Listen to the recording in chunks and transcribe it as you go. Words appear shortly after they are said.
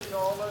to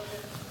all of you.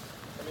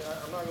 I mean,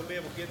 I'm not going to be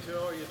able to get to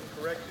all you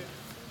to correct you.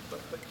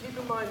 But keep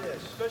in mind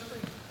this, especially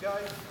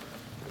guys,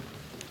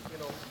 you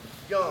know,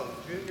 young,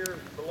 junior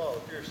and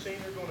below. If you're a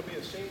senior, going to be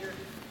a senior,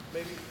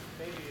 maybe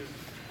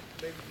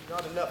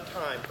not enough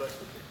time, but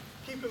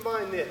keep in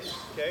mind this,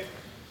 okay?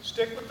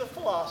 Stick with the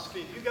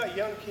philosophy. If you got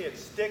young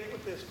kids, stick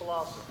with this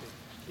philosophy.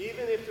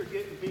 Even if they're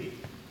getting beat,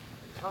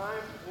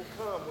 time will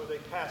come where they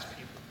pass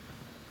people.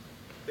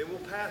 They will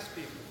pass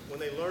people when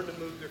they learn to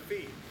move their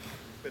feet.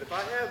 But if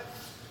I have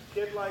a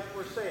kid like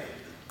we're saying,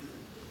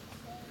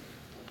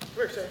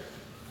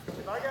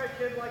 if I got a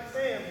kid like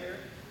Sam here,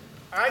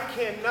 I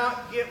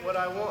cannot get what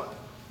I want.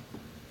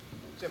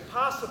 It's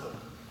impossible.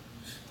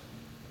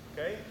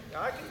 Okay?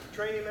 Now, I can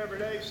train him every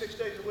day, 6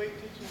 days a week,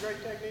 teach him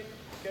great technique.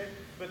 Okay?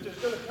 But there's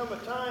going to come a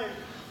time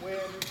when,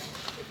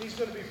 if he's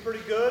going to be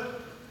pretty good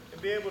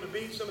and be able to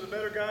beat some of the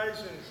better guys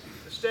in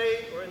the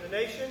state or in the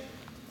nation,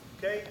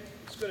 okay,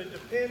 it's going to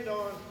depend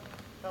on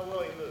how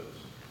well he moves.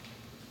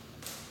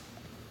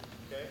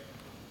 Okay?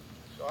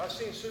 So I've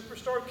seen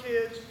superstar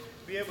kids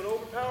be able to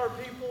overpower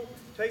people,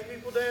 take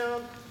people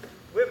down,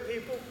 whip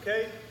people,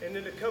 okay? And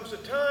then there comes a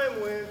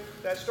time when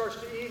that starts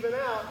to even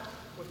out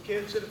with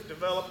kids that have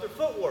developed their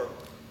footwork.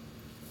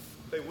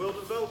 They will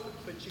develop it,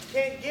 but you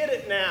can't get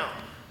it now.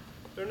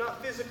 They're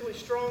not physically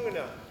strong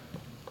enough.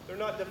 They're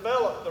not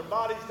developed. Their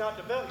body's not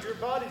developed. Your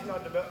body's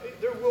not developed.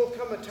 There will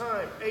come a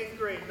time, 8th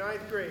grade,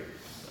 9th grade,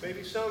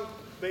 maybe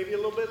a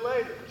little bit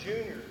later,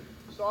 junior,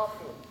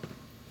 sophomore.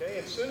 Okay,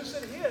 as soon as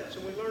it hits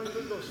and we learn to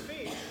move those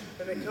feet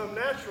and they come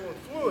natural and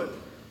fluid,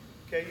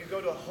 okay, you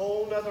go to a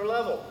whole nother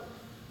level.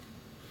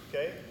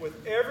 Okay,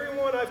 with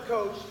everyone I've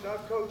coached, and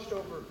I've coached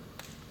over,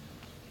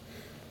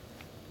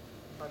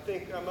 I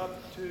think I'm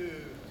up to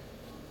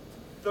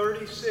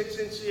 36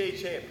 NCAA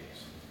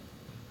champions.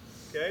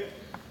 Okay,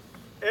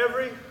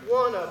 every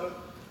one of them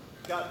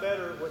got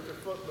better with their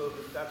foot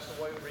movement. That's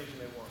the reason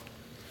they won.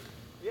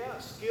 Yeah,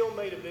 skill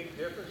made a big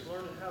difference.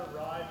 Learning how to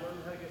ride,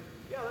 learning how to get.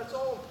 Yeah, that's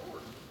all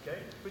important. Okay,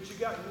 but you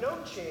got no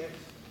chance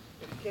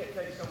if you can't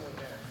take someone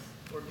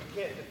down, or if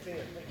you can't defend.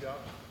 Hey, Josh,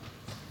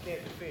 you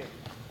can't defend.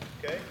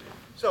 Okay,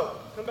 so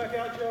come back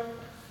out, Joe.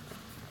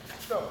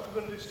 So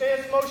we're going to do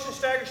stance, motion,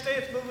 stagger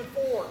stance, moving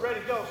forward. Ready,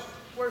 go.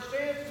 Square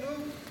stance,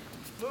 move,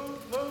 move,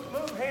 move,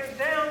 move. Hands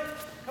down.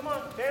 Come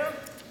on, down.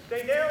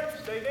 Stay down.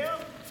 Stay down.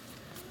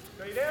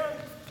 Stay down.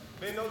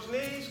 Bend those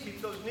knees.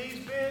 Keep those knees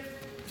bent.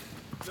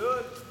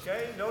 Good.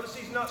 Okay. Notice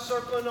he's not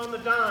circling on the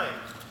dime.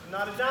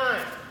 Not a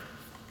dime.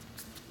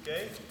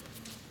 Okay?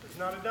 It's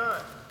not a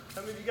dime.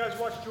 How many of you guys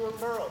watch Jordan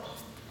Burroughs?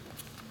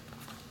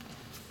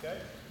 Okay?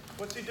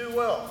 What's he do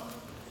well?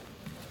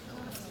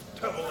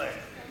 Double leg.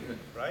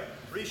 Right?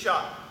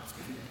 Reshot.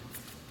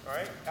 All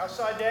right?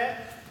 Outside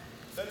that,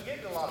 doesn't get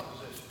in a lot of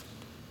positions.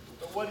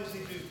 But what does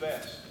he do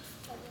best?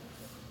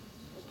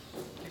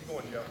 Keep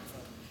going, Joe.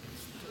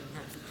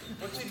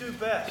 What's he do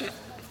best?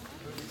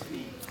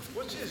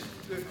 What's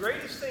the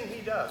greatest thing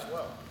he does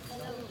well?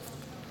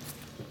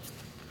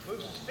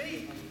 Moves his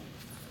feet.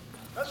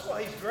 That's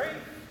why he's great.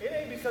 It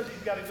ain't because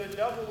he's got a good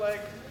double leg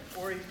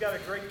or he's got a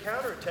great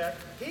counterattack.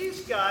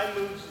 His guy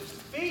moves his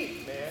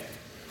feet, man.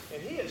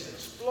 And he is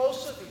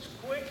explosive. He's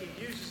quick.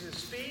 He uses his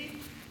speed.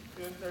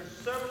 And there's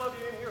several of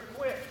you in here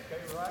quick.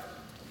 Okay, right?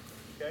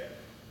 Okay?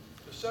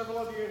 There's several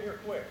of you in here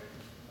quick.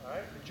 All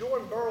right? But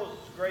Jordan Burroughs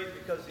is great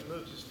because he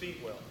moves his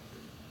feet well.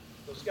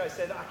 Those guys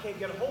said, I can't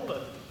get a hold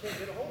of him. You can't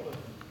get a hold of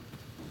him.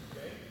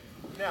 Okay?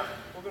 Now,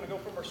 we're going to go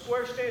from our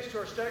square stance to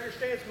our stagger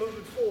stance,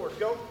 moving forward.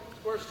 Go.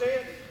 Square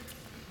stance.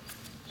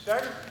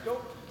 Stagger.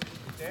 Go.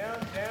 Down,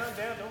 down,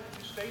 down. Don't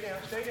just stay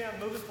down,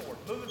 moving forward,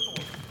 moving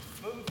forward,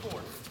 moving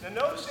forward. Now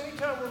notice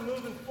anytime we're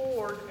moving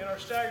forward in our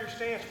stagger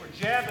stance, we're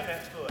jabbing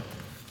that foot.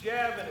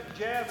 Jabbing it,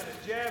 jabbing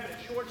it, jabbing it,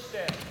 short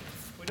step.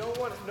 We don't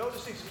want to,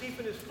 notice he's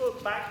keeping his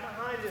foot back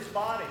behind his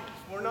body.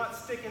 We're not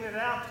sticking it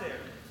out there.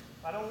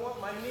 I don't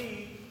want my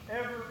knee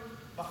ever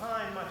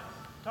behind my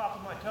top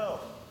of my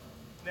toe.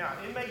 Now,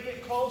 it may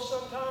get close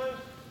sometimes,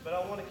 but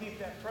I want to keep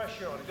that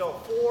pressure on it. Go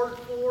forward,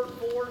 forward,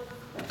 forward,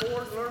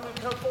 forward. Learn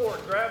to come forward.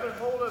 Grab and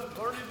hold up.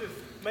 Learn to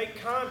make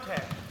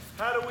contact.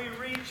 How do we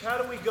reach? How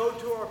do we go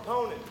to our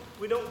opponent?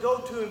 We don't go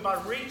to him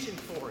by reaching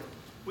for him.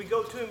 We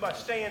go to him by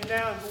staying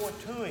down and going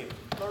to him.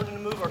 Learning to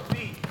move our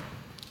feet.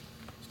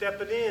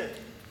 Stepping in.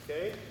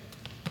 Okay?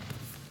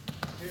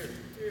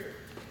 Here.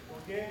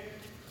 Okay?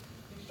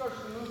 He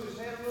starts to move his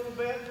head a little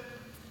bit.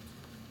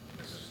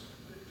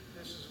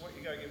 This is what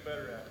you got to get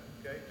better at.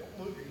 Okay?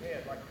 Don't move your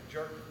head like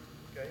you're jerking.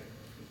 Okay?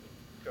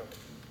 Go.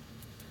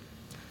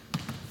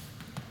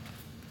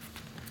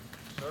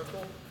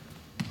 Circle.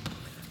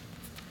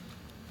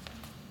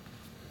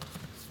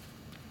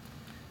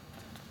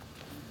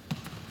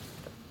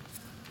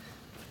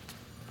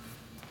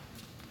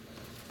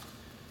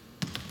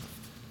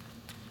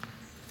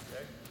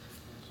 Okay?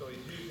 So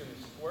he's using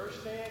his square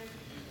stance,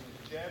 he's using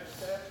his jab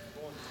step,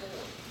 going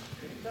forward.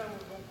 Anytime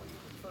we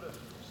put a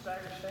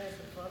stagger stance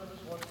in front of us,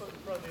 one foot in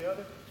front of the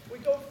other, we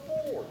go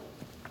forward.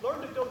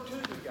 Learn to go to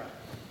the guy.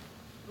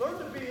 Learn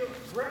to be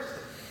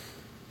aggressive.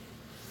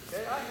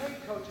 Okay? I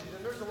hate coaches,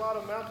 and there's a lot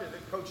of them out there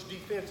that coach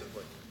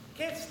defensively.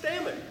 Can't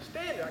stand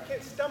it. I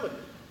can't stomach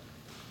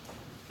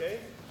it. Okay?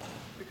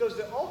 Because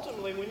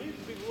ultimately, when you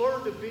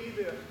learn to be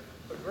the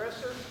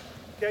aggressor,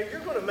 okay,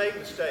 you're going to make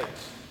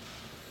mistakes.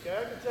 Okay,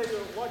 I can tell you,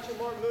 watching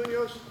Mark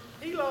Munoz,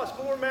 he lost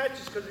more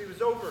matches because he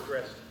was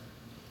over-aggressive.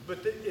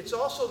 But it's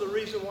also the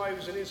reason why he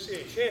was an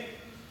NCAA champion.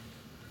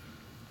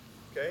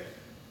 Okay?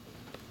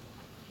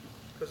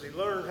 Because he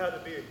learned how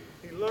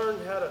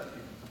to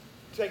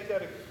take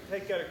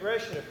that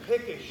aggression and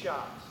pick his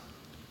shots.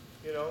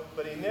 You know,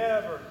 but he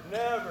never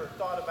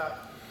thought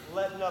about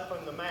letting up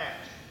in the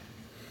match.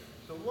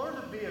 So learn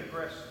to be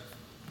aggressive.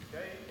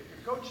 Okay? If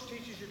your coach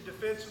teaches you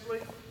defensively,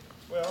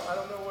 well, I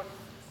don't know what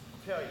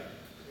to tell you.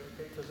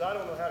 Okay? Because I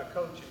don't know how to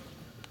coach it.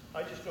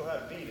 I just know how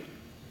to beat it.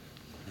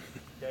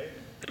 Okay?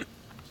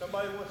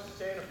 Somebody wants to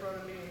stand in front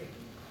of me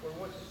or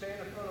wants to stand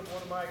in front of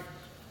one of my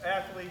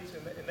athletes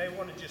and they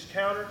want to just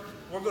counter,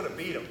 we're going to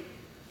beat them.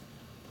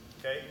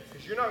 Okay?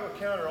 Because you're not going to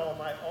counter all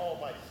my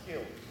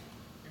skills.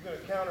 You're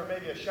going to counter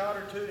maybe a shot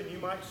or two and you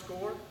might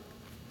score.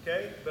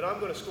 Okay? But I'm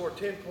going to score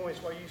 10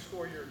 points while you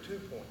score your 2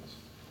 points.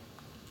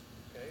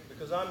 Okay?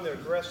 Because I'm the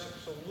aggressor.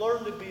 So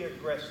learn to be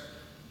aggressive.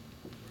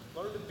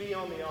 Learn to be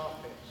on the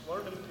offense.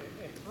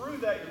 And through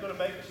that, you're going to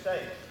make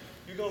mistakes.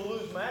 You're going to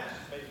lose matches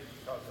maybe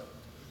because of it.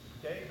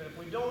 Okay? But if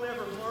we don't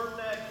ever learn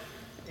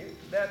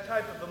that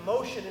type of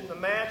emotion in the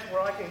match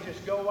where I can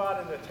just go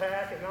out and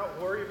attack and not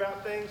worry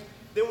about things,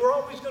 then we're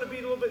always going to be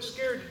a little bit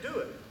scared to do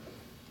it.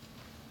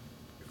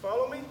 You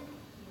follow me?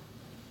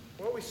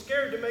 We're always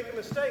scared to make a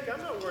mistake. I'm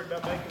not worried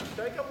about making a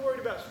mistake. I'm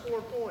worried about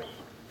scoring points.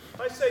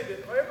 I say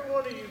that every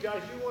one of you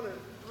guys, you want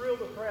to thrill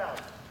the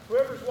crowd.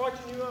 Whoever's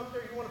watching you out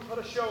there, you want to put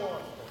a show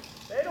on for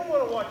them. They don't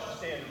want to watch you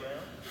stand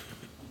around.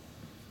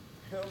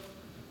 You know,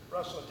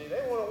 Russell and D,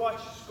 they want to watch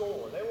you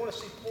score. They want to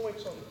see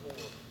points on the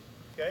board.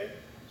 Okay?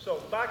 So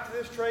back to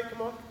this tray,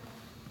 come on.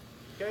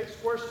 Okay,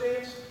 square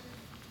stance.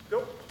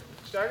 Go.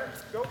 Stagger.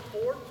 Go.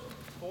 Forward.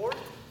 Forward.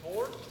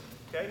 Forward.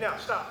 Okay, now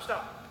stop.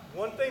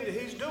 One thing that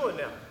he's doing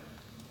now,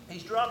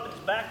 he's dropping his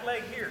back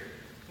leg here.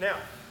 Now,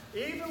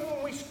 even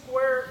when we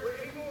square,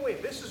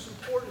 this is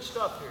important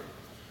stuff here.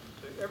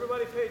 So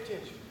everybody pay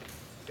attention.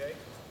 Okay?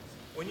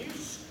 When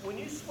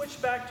you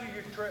switch back to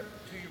your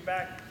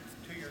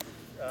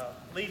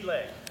lead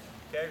leg,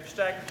 okay, your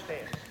stagger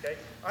stance, okay,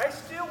 I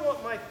still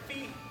want my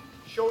feet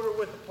shoulder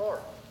width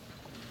apart.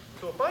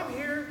 So if I'm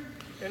here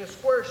in a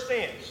square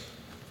stance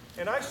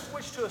and I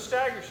switch to a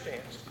stagger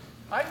stance,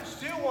 I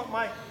still want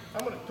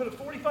I'm going to put a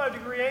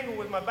 45-degree angle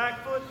with my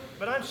back foot,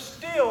 but I'm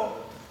still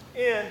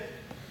in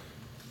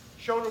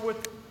shoulder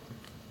width.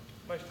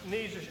 My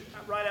knees are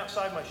right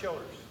outside my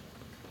shoulders.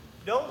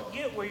 Don't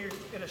get where you're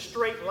in a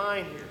straight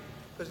line here,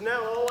 because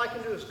now all I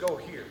can do is go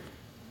here.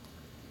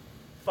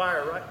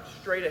 Fire right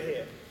straight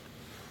ahead.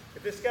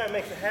 If this guy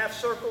makes a half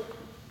circle,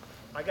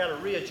 I got to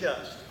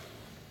readjust.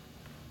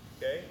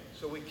 Okay?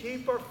 So we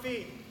keep our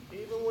feet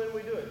even when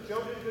we do it.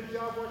 Joe did a good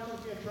job watching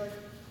again, Trey.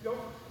 Go.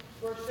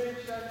 First stance,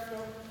 stagger,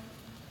 go.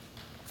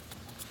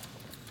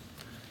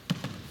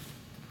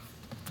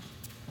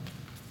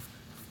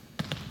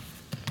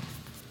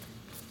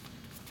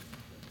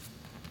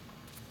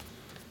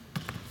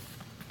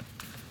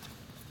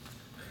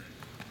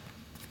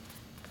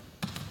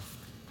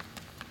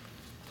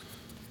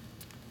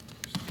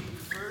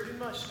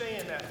 Stay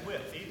in that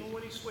width, even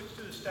when he switched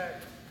to the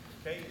stagger.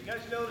 Okay, you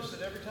guys notice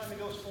that every time he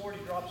goes forward,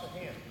 he drops a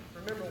hand.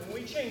 Remember,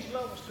 when we change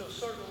levels to a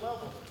certain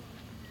level,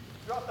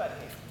 drop that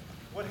hand.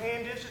 What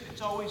hand is it?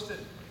 It's always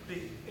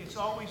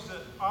the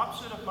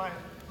opposite of my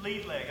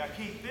lead leg. I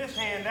keep this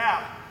hand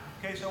out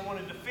in case I want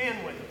to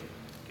defend with it.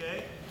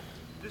 Okay,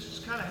 this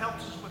kind of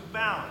helps us with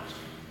balance.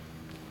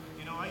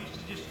 You know, I used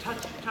to just touch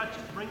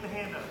it, bring the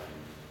hand up,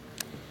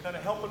 kind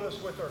of helping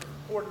us with our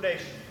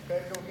coordination.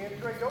 Okay, go again,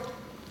 Trey, go.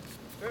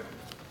 Good.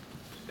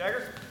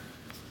 Stagger.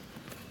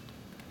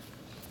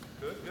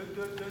 Good.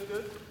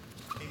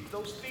 Keep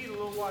those feet a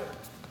little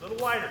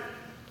wider.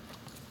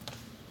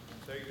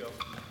 There you go.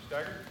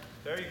 Stagger.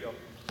 There you go.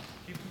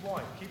 Keep them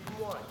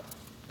wide.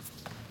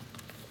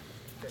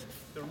 Okay.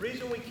 The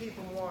reason we keep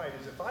them wide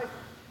is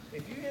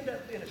if you end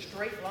up in a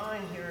straight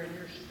line here in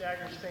your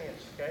stagger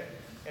stance, okay,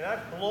 and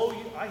I blow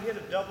you, I hit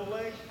a double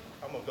leg,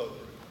 I'm going to go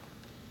through.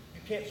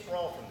 You can't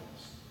sprawl from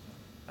this.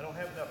 I don't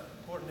have enough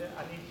coordinate.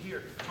 I need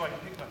here so I can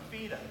pick my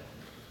feet up.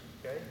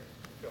 Okay?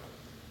 Go.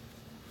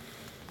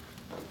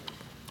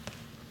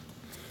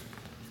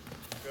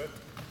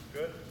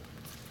 Good.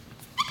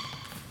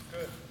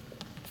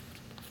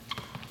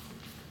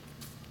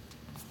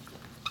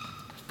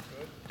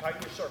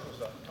 Tighten your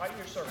circles up.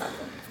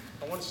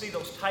 I want to see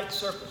those tight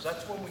circles.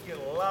 That's when we get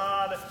a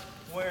lot of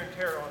wear and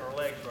tear on our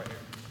legs right here.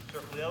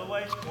 Circle the other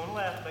way, going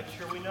left. Make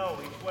sure we know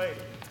each way.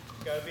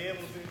 Got to be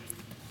able to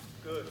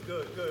do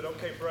good.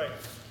 Okay, break.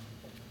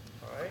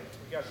 All right,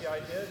 we got the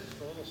idea.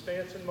 Just a little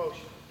stance in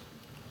motion.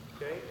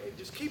 Okay, and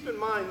just keep in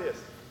mind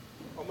this.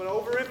 I'm going to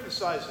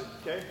overemphasize it,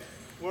 okay?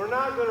 We're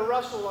not going to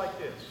wrestle like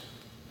this.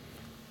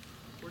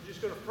 We're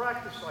just going to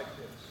practice like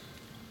this,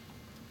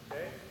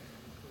 okay?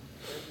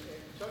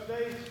 And some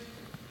days,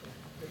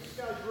 if this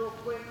guy's real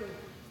quick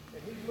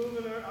and he's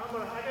moving there,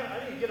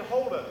 I need to get a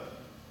hold of him.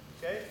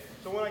 Okay?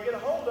 So when I get a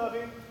hold of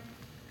him,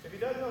 if he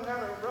doesn't know how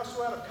to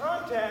wrestle out of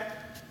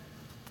contact,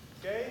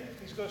 okay,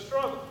 he's going to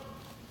struggle.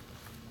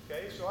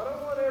 Okay? So I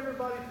don't want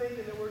everybody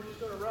thinking that we're just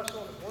going to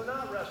wrestle. We're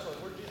not wrestling.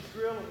 We're just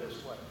drilling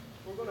this way.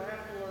 We're going to have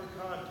to learn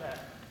contact.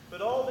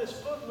 But all this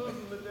foot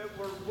movement that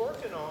we're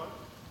working on,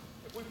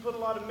 if we put a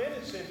lot of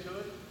minutes into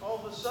it, all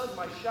of a sudden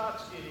my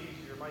shots get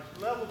easier. My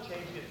level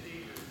change gets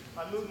easier.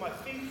 I move my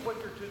feet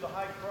quicker to the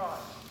high crotch.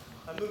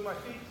 I move my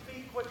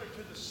feet quicker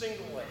to the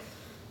single leg.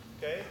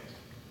 Okay?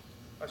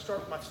 I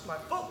start, my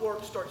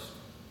footwork starts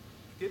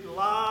getting a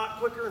lot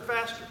quicker and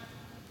faster.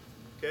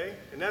 Okay?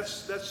 And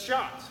that's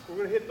shots. We're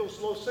going to hit those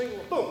low single,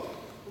 boom.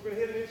 We're going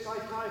to hit an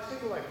inside high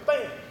single leg,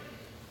 bam.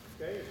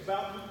 Okay? It's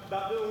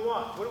about doing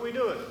what? What are we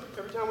doing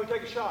every time we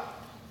take a shot?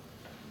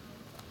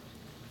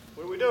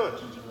 What are we doing?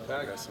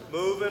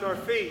 Moving our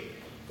feet.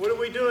 What are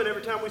we doing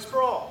every time we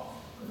sprawl?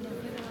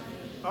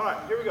 All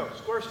right, here we go.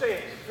 Square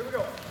stance. Here we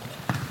go.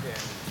 Yeah.